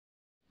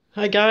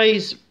Hi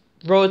guys,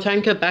 Royal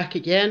Tanker back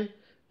again.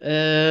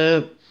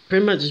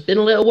 Pretty much it's been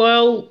a little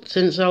while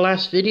since our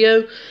last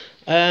video.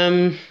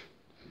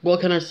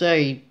 What can I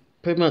say?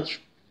 Pretty much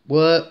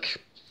work,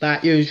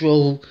 that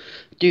usual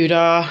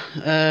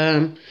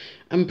doodah.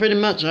 And pretty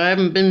much I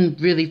haven't been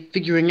really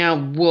figuring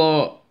out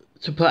what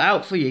to put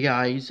out for you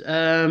guys.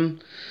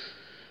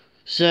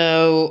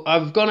 So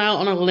I've gone out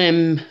on a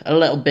limb a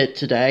little bit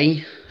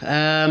today.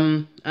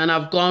 And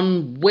I've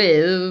gone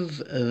with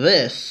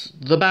this,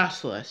 the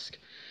Basilisk.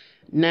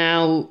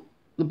 Now,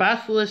 the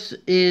Basilisk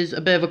is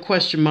a bit of a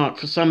question mark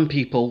for some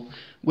people,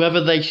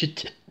 whether they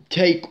should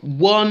take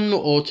one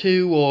or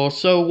two or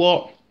so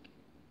what,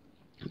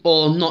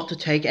 or not to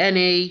take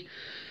any.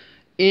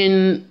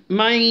 In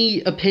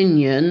my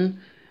opinion,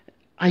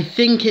 I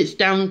think it's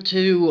down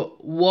to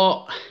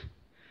what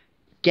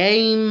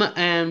game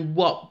and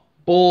what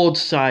board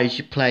size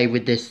you play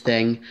with this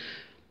thing.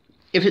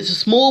 If it's a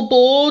small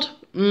board,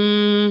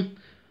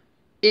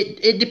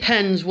 it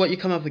depends what you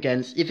come up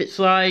against. If it's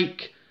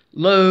like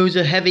loads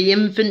of heavy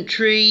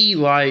infantry,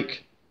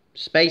 like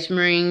Space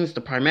Marines, the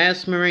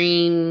Primaris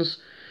Marines,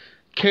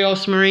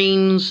 Chaos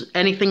Marines,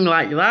 anything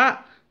like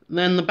that,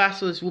 then the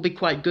Basilisk will be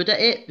quite good at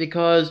it,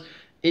 because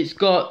it's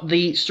got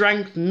the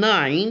strength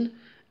 9,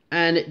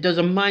 and it does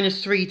a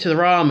 -3 to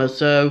their armor,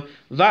 so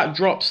that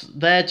drops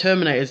their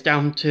Terminators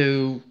down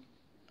to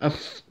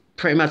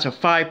pretty much a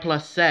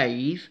 5+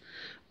 save.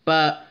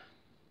 But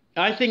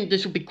I think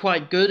this will be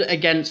quite good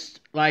against,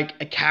 like,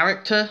 a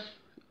character,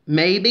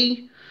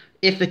 maybe,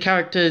 if the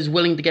character is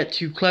willing to get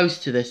too close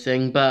to this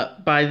thing,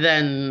 but by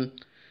then,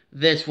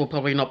 this will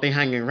probably not be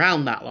hanging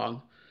around that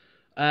long.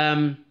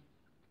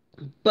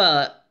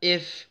 But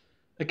if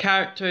a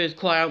character is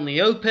quite out in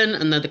the open,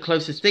 and they're the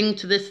closest thing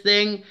to this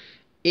thing,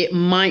 it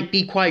might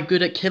be quite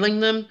good at killing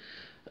them.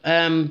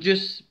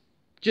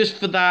 Just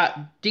for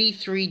that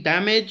D3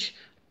 damage,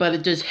 but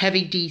it does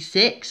heavy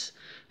D6.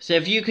 So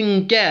if you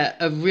can get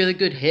a really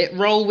good hit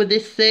roll with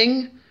this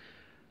thing,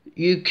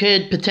 you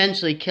could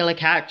potentially kill a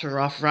character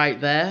off right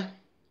there.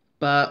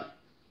 But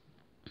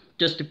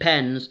just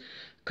depends,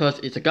 because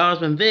it's a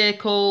guardsman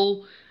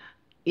vehicle.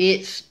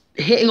 It's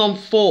hitting on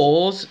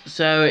 4s,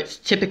 so it's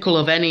typical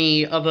of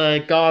any other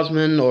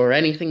guardsman or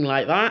anything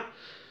like that.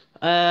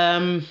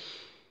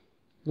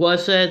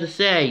 What's there to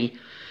say?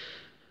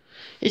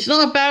 It's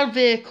not a bad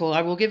vehicle,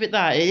 I will give it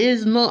that. It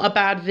is not a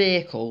bad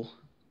vehicle.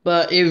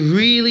 But it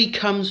really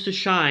comes to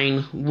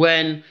shine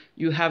when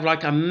you have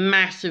like a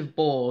massive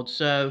board.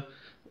 So,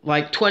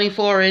 like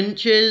 24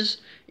 inches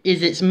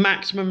is its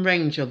maximum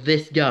range of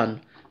this gun.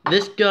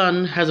 This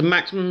gun has a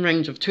maximum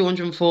range of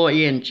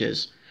 240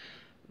 inches.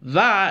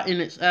 That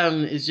in its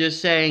own is just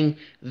saying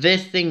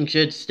this thing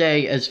should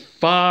stay as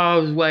far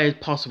away as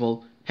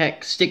possible.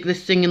 Heck, stick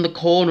this thing in the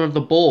corner of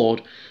the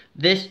board.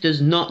 This does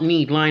not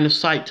need line of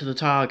sight to the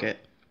target.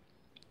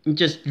 It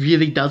just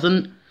really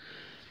doesn't.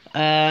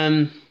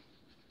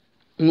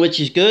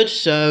 Which is good,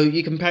 so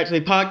you can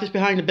practically park this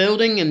behind a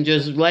building and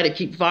just let it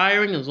keep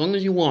firing as long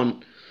as you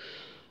want.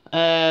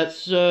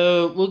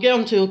 So we'll get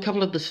on to a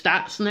couple of the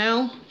stats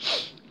now.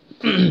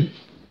 And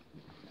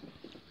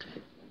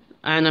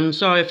I'm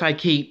sorry if I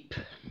keep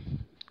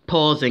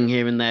pausing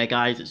here and there,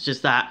 guys. It's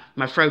just that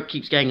my throat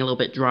keeps getting a little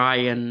bit dry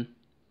and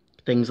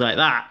things like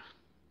that.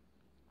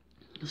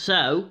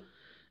 So,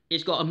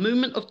 it's got a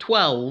movement of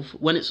 12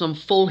 when it's on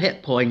full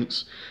hit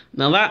points.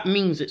 Now that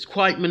means it's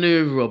quite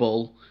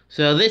maneuverable.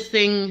 So this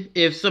thing,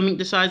 if something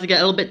decides to get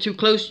a little bit too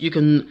close, you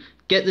can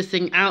get this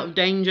thing out of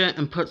danger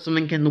and put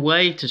something in the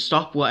way to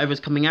stop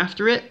whatever's coming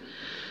after it.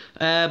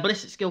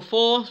 Ballistic skill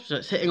 4, so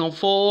it's hitting on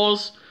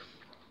 4s.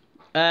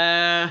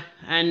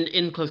 And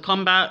in close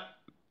combat,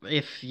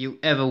 if you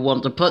ever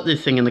want to put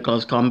this thing in the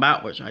close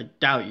combat, which I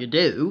doubt you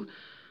do,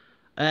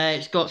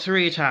 it's got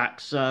 3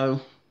 attacks,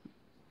 so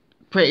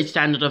pretty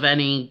standard of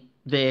any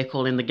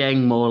vehicle in the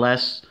game, more or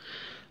less.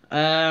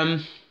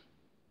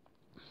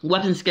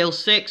 Weapon skill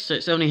 6, so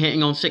it's only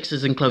hitting on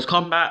 6s in close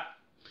combat.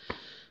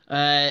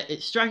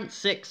 It's strength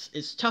 6,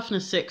 it's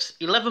toughness 6,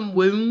 11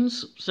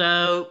 wounds,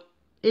 so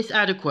it's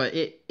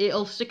adequate.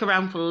 It'll stick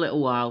around for a little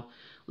while.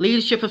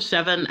 Leadership of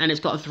 7, and it's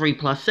got a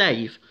 3+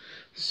 save.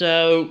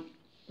 So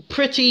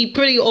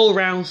pretty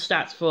all-round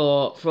stats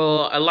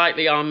for a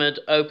lightly armoured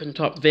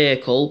open-top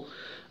vehicle.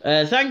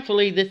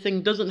 Thankfully, this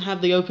thing doesn't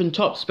have the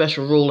open-top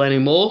special rule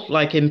anymore,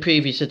 like in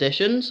previous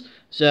editions,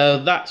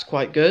 so that's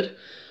quite good.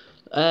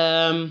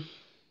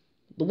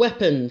 The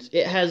weapons,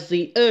 it has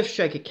the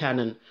Earthshaker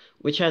Cannon,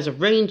 which has a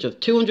range of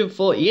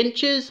 240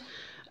 inches.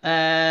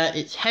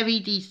 It's heavy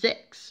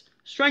D6,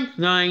 strength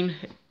 9,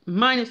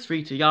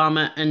 -3 to the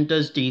armor, and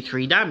does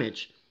D3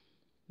 damage.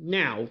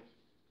 Now,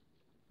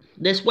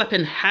 this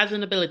weapon has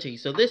an ability,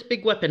 so this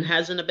big weapon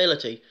has an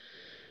ability.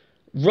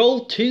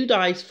 Roll 2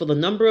 dice for the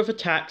number of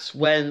attacks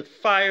when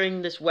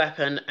firing this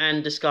weapon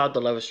and discard the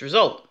lowest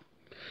result.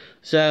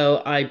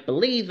 So I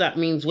believe that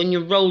means when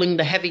you're rolling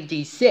the heavy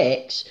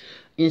D6,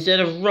 instead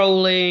of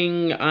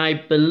rolling,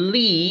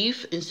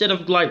 instead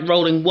of like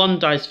rolling 1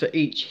 dice for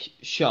each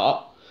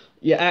shot,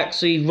 you're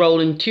actually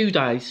rolling 2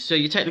 dice. So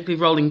you're technically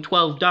rolling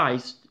 12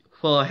 dice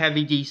for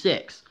heavy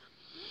D6.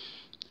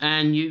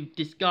 and you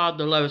discard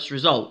the lowest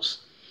results.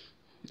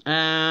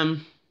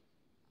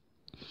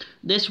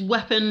 This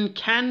weapon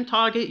can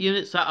target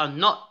units that are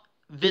not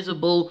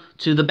visible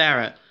to the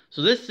bearer.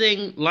 So this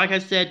thing, like I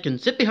said, can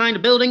sit behind a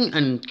building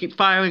and keep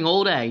firing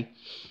all day.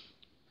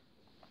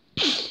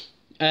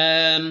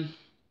 In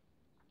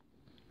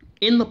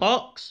the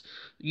box,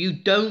 you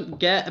don't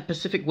get a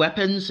specific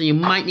weapon, so you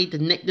might need to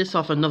nick this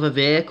off another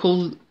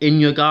vehicle in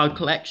your guard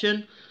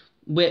collection,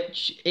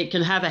 which it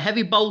can have a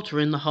heavy bolter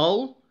in the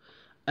hull.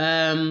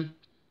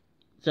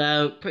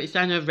 So pretty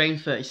standard,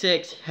 range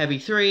 36, heavy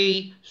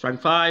 3,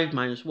 strength 5,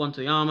 -1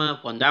 to the armor,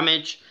 1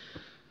 damage.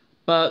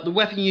 But the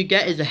weapon you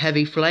get is a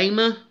heavy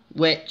flamer,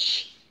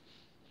 which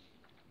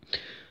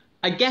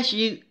I guess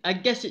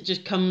it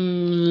just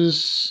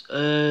comes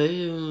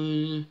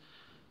pretty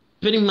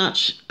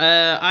much.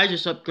 I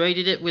just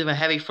upgraded it with a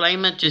heavy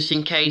flamer just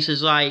in case.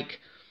 As like,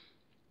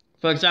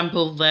 for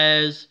example,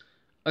 there's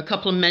a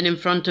couple of men in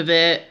front of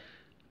it,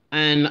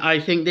 and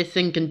I think this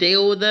thing can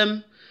deal with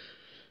them.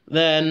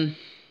 Then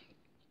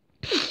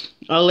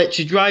I'll let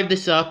you drive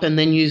this up and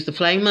then use the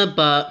flamer,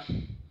 but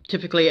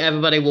typically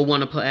everybody will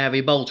want to put a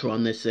heavy bolter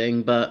on this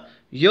thing, but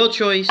your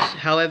choice,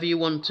 however you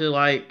want to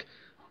like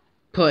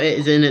put it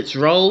is in its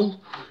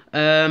role.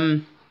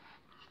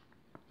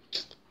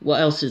 What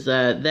else is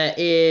there? There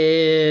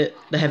is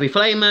the heavy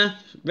flamer,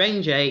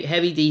 range 8,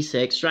 heavy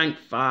D6, strength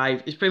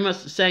 5. It's pretty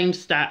much the same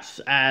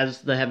stats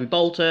as the heavy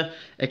bolter,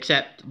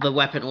 except the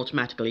weapon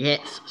automatically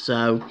hits,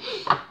 so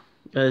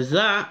there's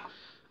that.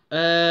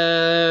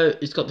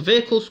 It's got the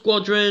vehicle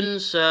squadron,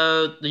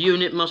 so the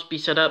unit must be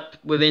set up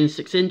within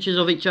 6 inches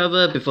of each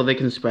other before they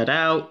can spread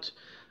out.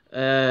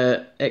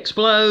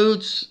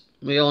 Explodes,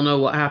 we all know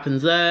what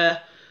happens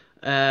there.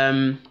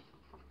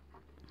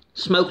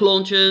 Smoke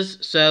launchers,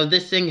 so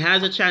this thing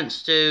has a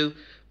chance to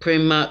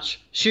pretty much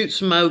shoot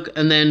smoke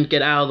and then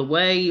get out of the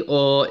way,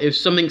 or if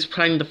something's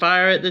planning to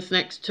fire at this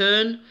next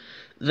turn,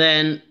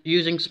 then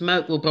using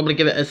smoke will probably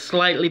give it a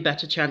slightly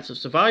better chance of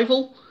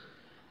survival.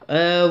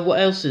 What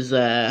else is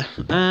there?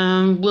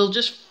 We'll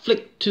just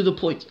flick to the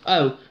points.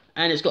 Oh,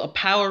 and it's got a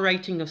power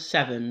rating of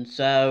 7,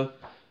 so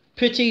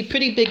pretty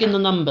big in the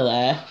number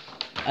there.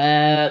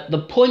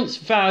 The points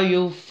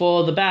value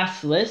for the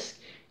Basilisk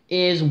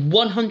is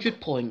 100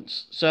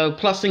 points. So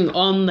plussing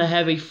on the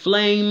heavy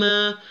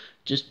flamer,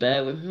 just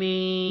bear with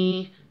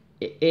me,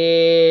 it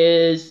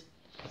is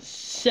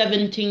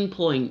 17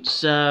 points.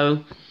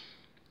 So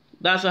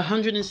that's a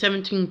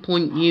 117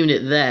 point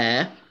unit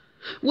there.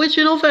 Which,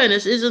 in all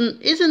fairness,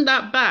 isn't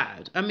that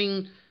bad. I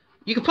mean,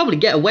 you could probably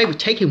get away with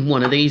taking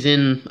one of these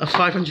in a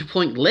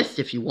 500-point list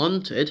if you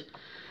wanted.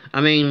 I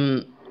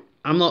mean,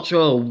 I'm not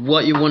sure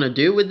what you want to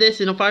do with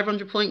this in a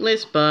 500-point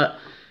list, but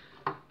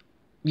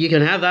you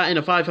can have that in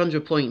a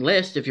 500-point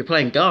list if you're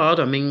playing Guard.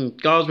 I mean,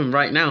 Guardsmen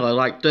right now are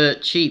like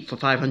dirt cheap for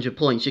 500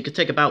 points. You could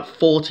take about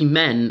 40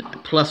 men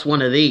plus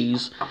one of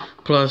these,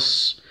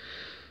 plus,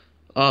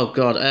 oh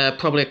god,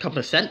 probably a couple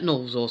of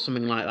Sentinels or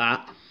something like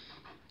that.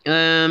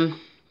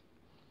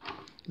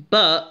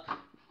 But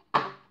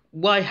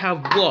why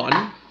have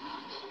one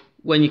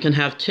when you can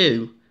have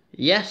two?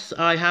 Yes,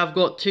 I have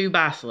got 2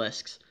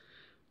 Basilisks.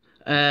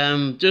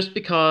 Just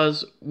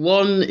because,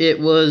 one, it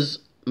was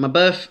my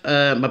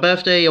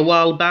birthday a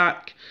while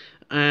back,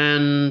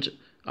 and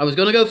I was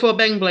going to go for a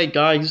Bang Blade,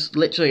 guys.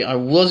 Literally, I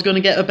was going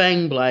to get a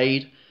Bang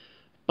Blade,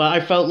 but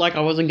I felt like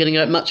I wasn't going to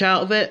get much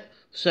out of it.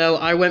 So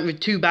I went with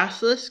 2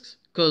 Basilisks,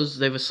 because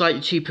they were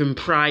slightly cheaper in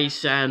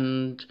price,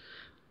 and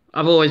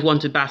I've always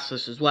wanted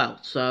Basilisks as well.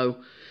 So,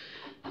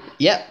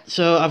 yeah,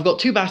 so I've got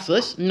 2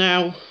 Basilisks.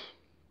 Now,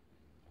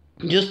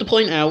 just to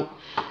point out,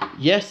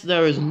 yes,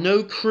 there is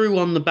no crew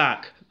on the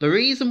back. The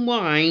reason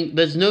why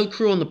there's no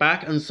crew on the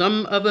back, and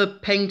some other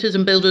painters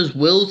and builders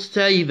will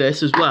say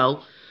this as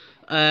well,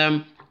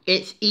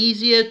 it's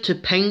easier to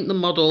paint the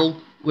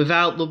model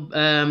without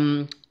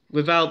the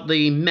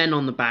men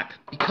on the back,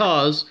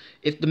 because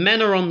if the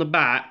men are on the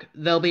back,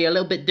 they'll be a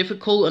little bit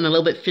difficult and a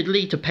little bit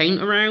fiddly to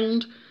paint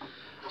around.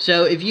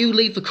 So if you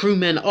leave the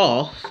crewmen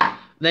off,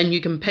 then you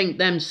can paint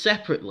them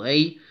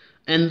separately,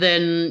 and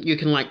then you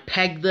can like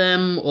peg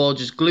them or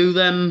just glue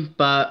them.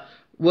 But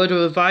word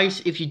of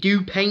advice, if you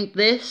do paint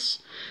this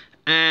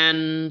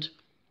and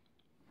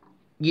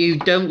you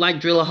don't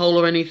like drill a hole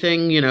or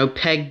anything, you know,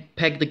 peg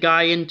the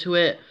guy into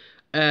it,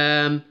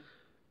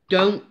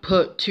 don't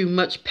put too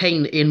much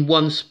paint in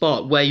one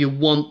spot where you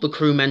want the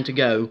crewmen to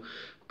go,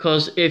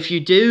 because if you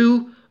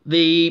do,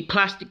 the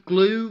plastic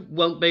glue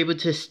won't be able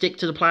to stick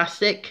to the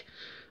plastic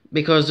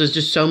because there's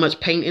just so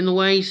much paint in the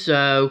way.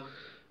 So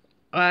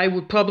I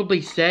would probably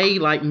say,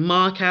 like,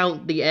 mark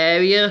out the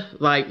area,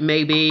 like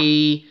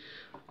maybe,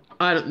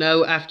 I don't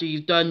know, after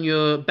you've done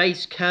your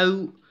base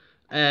coat,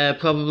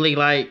 probably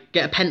like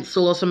get a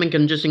pencil or something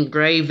and just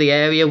engrave the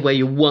area where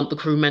you want the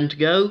crewmen to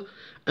go,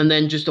 and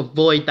then just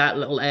avoid that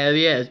little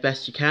area as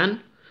best you can.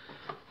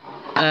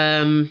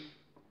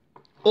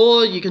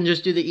 Or you can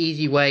just do the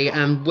easy way,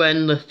 and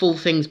when the full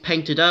thing's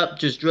painted up,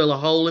 just drill a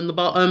hole in the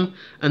bottom,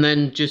 and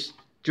then just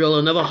drill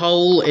another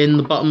hole in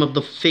the bottom of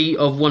the feet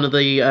of one of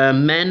the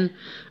men,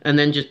 and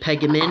then just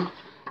peg him in.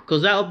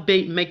 because that'll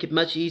make it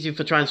much easier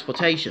for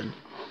transportation.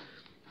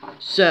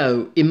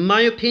 So, in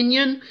my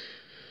opinion,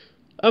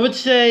 I would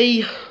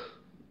say,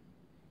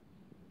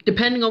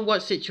 depending on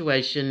what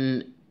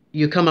situation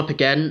you come up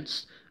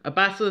against, a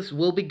Basilisk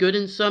will be good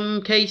in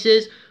some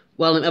cases,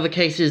 while in other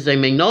cases they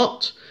may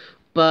not.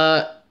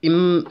 But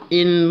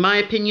in my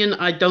opinion,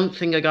 I don't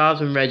think a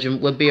Guardsman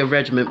regiment would be a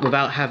regiment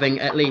without having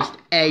at least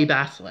a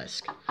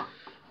Basilisk.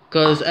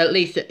 Because at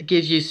least it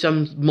gives you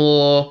some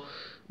more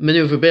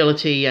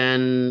maneuverability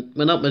and,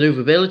 well, not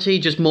maneuverability,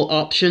 just more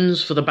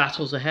options for the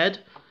battles ahead.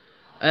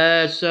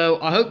 So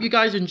I hope you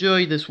guys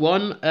enjoy this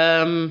one.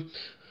 And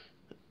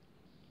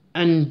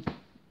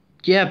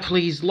yeah,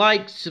 please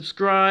like,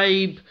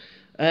 subscribe,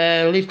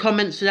 leave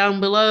comments down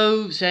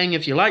below saying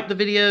if you like the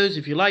videos,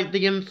 if you like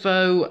the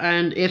info,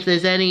 and if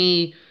there's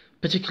any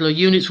particular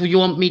units you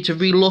want me to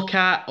relook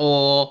at,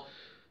 or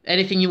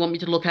anything you want me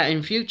to look at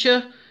in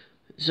future.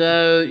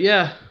 So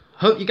yeah,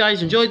 hope you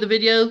guys enjoyed the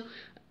video,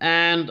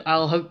 and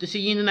I'll hope to see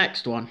you in the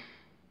next one.